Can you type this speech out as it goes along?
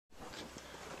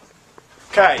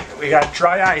Okay, we got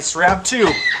dry ice, round 2.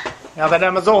 Now that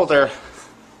Emma's older,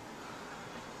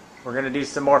 we're gonna do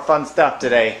some more fun stuff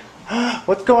today.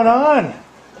 What's going on?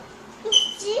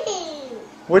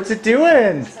 What's it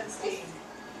doing?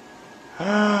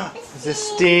 Is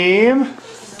this steam?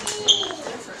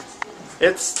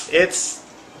 It's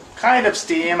kind of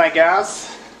steam, I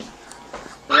guess.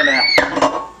 We're gonna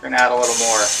add a little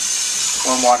more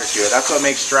warm water to it. That's what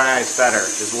makes dry ice better,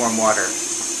 is warm water.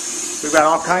 We've got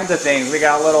all kinds of things. We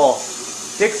got little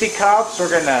Dixie cups we're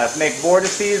gonna make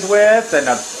vortices with, and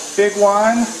a big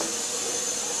one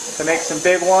to make some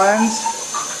big ones.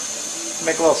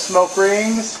 Make little smoke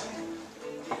rings.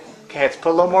 Okay, let's put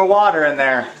a little more water in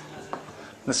there.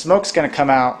 The smoke's gonna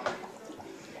come out.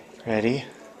 Ready?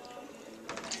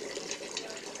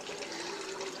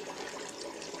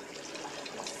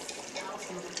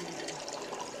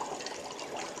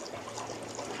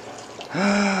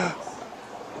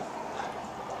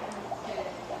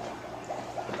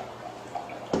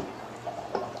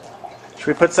 Should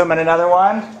we put some in another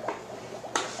one?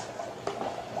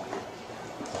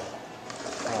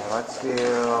 Okay, let's do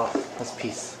this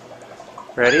piece.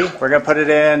 Ready? We're going to put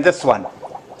it in this one.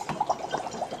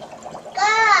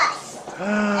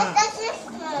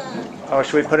 Oh,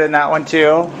 should we put it in that one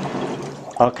too?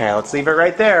 Okay, let's leave it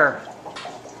right there.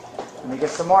 Let me get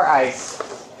some more ice.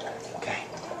 Okay.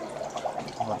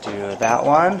 We'll do that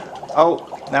one. Oh,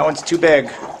 that one's too big.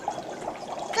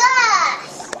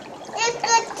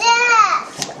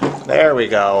 There we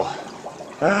go.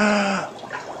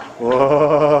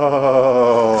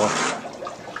 Whoa.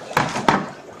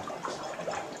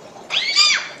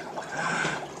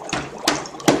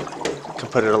 Can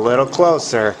put it a little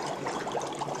closer.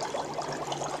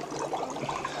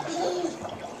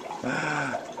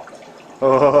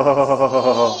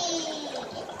 Oh.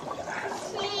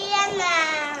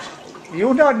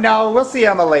 You don't know. We'll see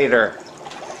Emma later.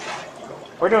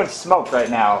 We're doing smoke right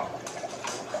now.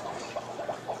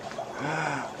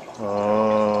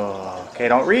 Oh, okay,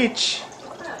 don't reach.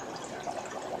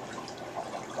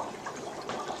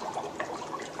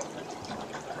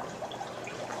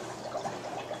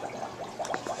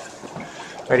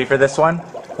 Ready for this one?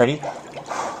 Ready?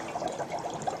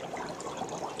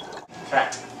 Okay.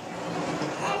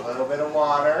 A little bit of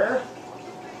water.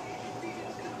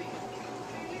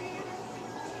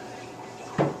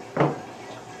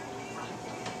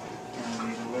 And we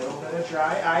need a little bit of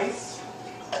dry ice.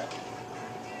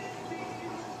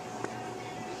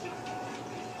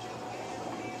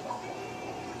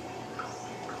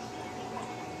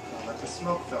 Let the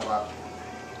smoke fill up.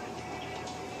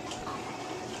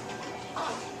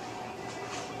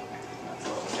 That's a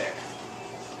little thick.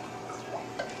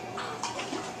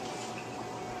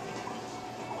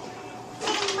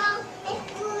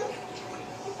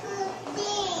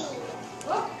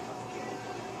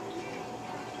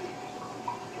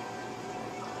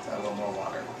 Let's add a little more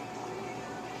water.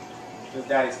 This is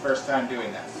Daddy's first time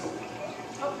doing this.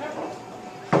 Okay,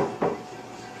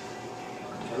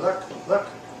 look, look.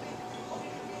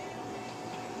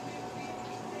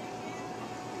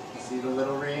 See the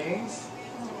little rings?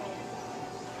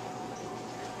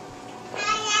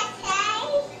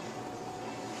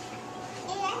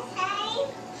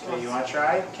 So you want to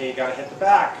try? Okay, you gotta hit the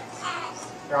back.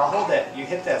 Here, I'll hold it. You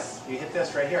hit this. You hit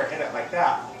this right here. Hit it like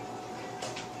that.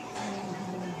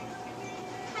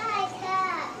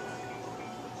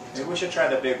 Maybe we should try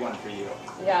the big one for you.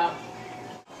 Yeah.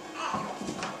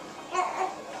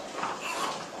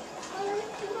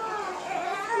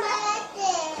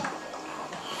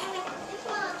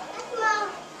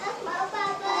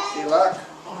 Look.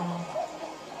 I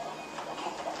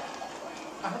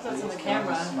hope that's in the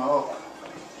camera. Smoke.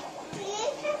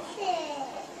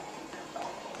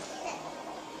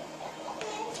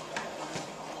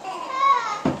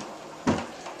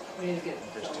 We need to get.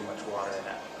 There's too much water in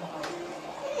it.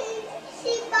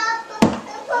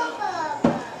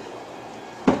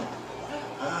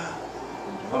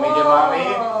 Let me get Mommy.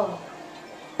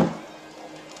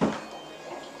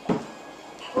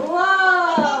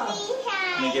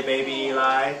 Let me get baby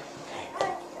Eli.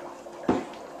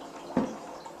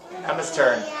 Emma's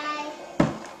turn.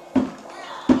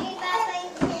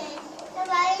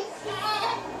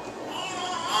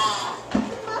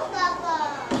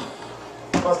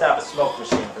 You're supposed to have a smoke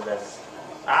machine for this.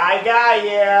 I got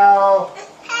you.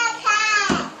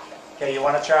 Okay, you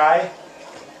want to try?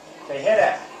 Okay, hit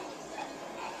it.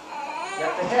 You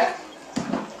have to hit.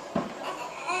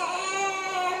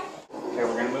 Okay,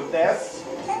 we're going to move this.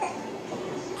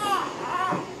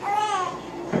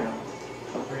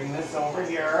 Bring this over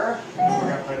here. We're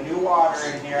going to put new water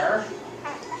in here.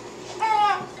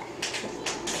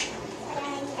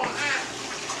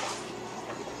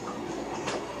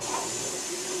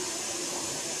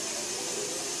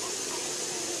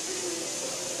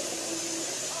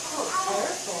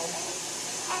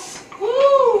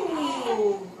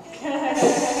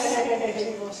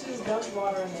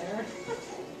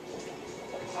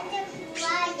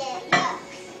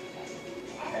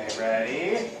 Okay,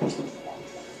 ready?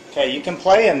 Okay, you can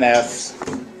play in this.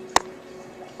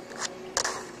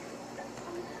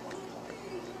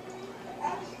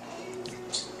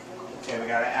 Okay, we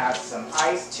gotta add some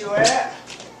ice to it.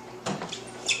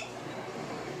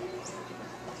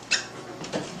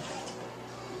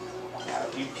 Add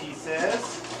a few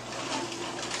pieces.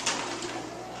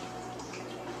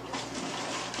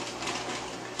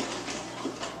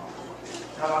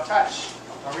 No, don't touch.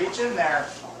 Don't reach in there.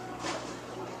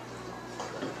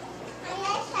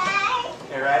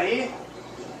 Okay, ready?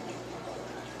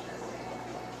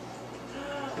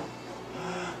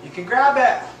 You can grab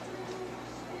it.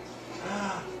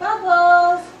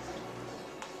 Bubbles!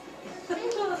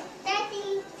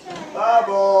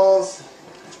 Bubbles.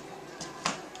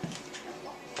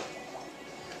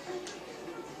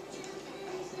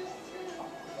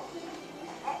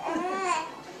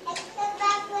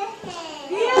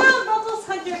 Yeah, Bubbles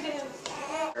hug your hands.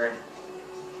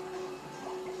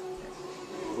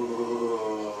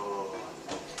 Ooh.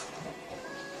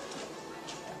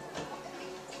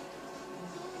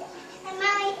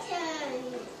 My turn.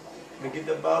 Look at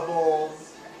the bubbles.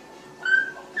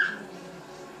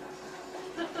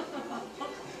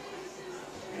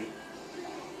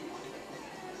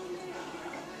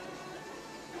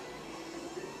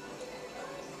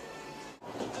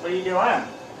 What are you doing?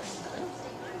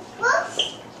 Whoops.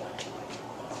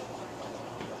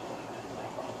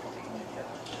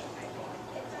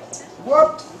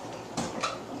 Whoops.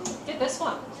 Get this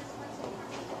one.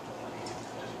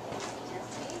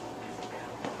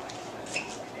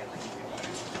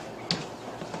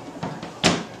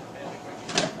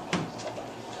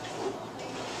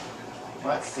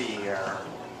 Let's see here.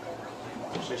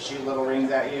 Should I shoot little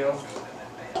rings at you?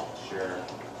 Sure.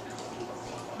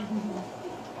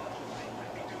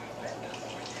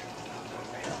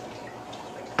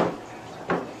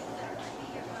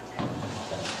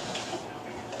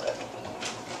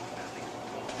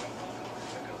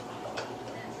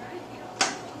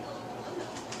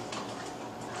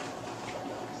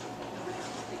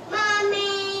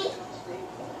 Mommy.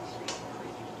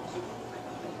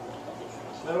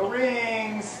 Little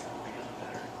rings.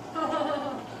 I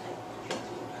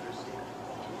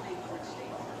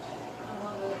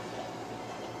love it.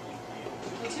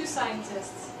 The two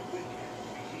scientists.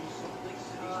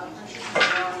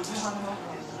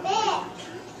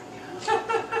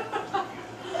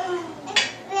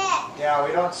 Yeah,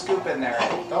 we don't scoop in there.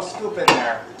 Don't scoop in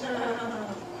there.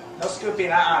 No scooping,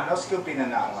 no scooping in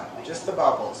that one. Just the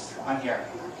bubbles on here.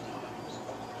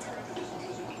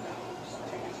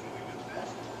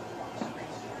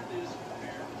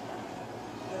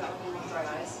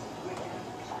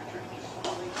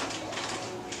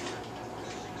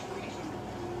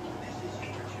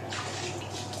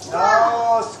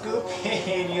 No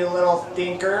scooping, you little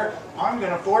stinker. I'm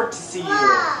gonna afford to see you.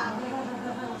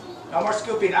 No more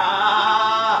scooping.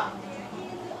 Ah!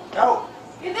 No.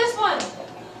 Get this one.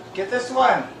 Get this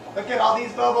one. Look at all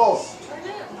these bubbles.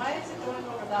 Why is it going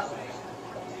over that way?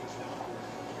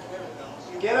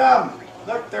 Get them.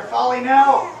 Look, they're falling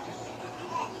out.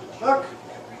 Look.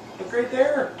 Look right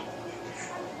there.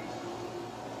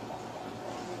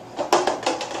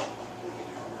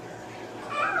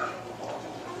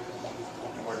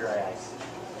 More dry ice.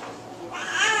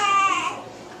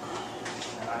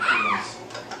 And on fumes.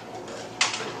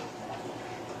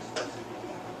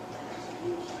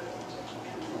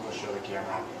 We'll show the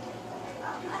camera.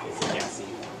 In case you can't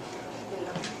see.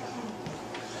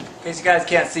 In case you guys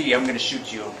can't see, I'm going to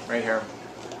shoot you right here.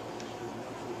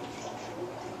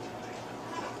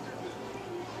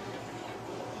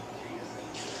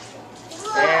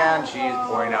 And she's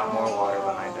pouring out more water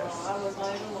behind us. I was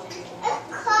not even looking. It's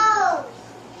cold.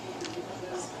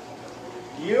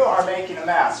 You are making a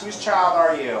mess. Whose child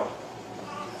are you?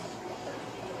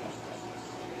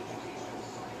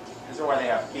 This is why they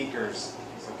have beakers,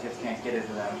 so kids can't get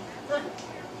into them.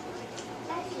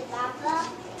 That's your papa.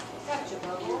 Gotcha,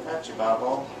 Bubble. Gotcha,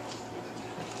 Bubble.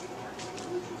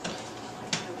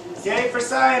 Yay for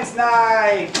Science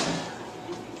Night!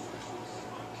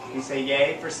 You say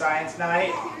yay for Science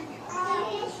Night?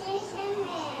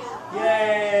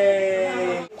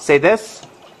 Yay! Say this.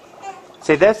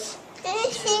 Say this.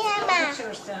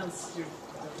 Picture sounds stupid.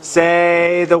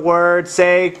 Say the word.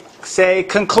 Say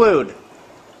conclude.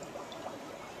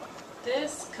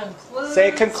 This concludes.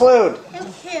 Say conclude.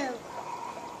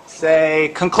 Say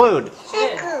conclude.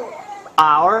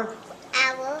 Our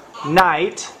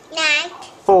night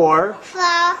for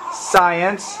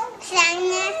science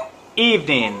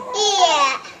evening.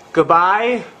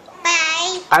 Goodbye.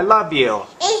 Bye. I love you.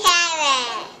 Yeah.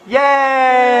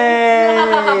 Yay!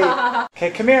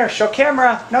 Okay, come here. Show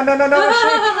camera. No, no, no, no, no,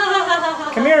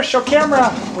 shake. Come here. Show camera.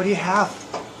 What do you have?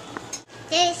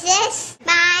 This is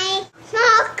my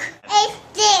smoke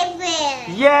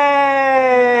exhibit. Yay!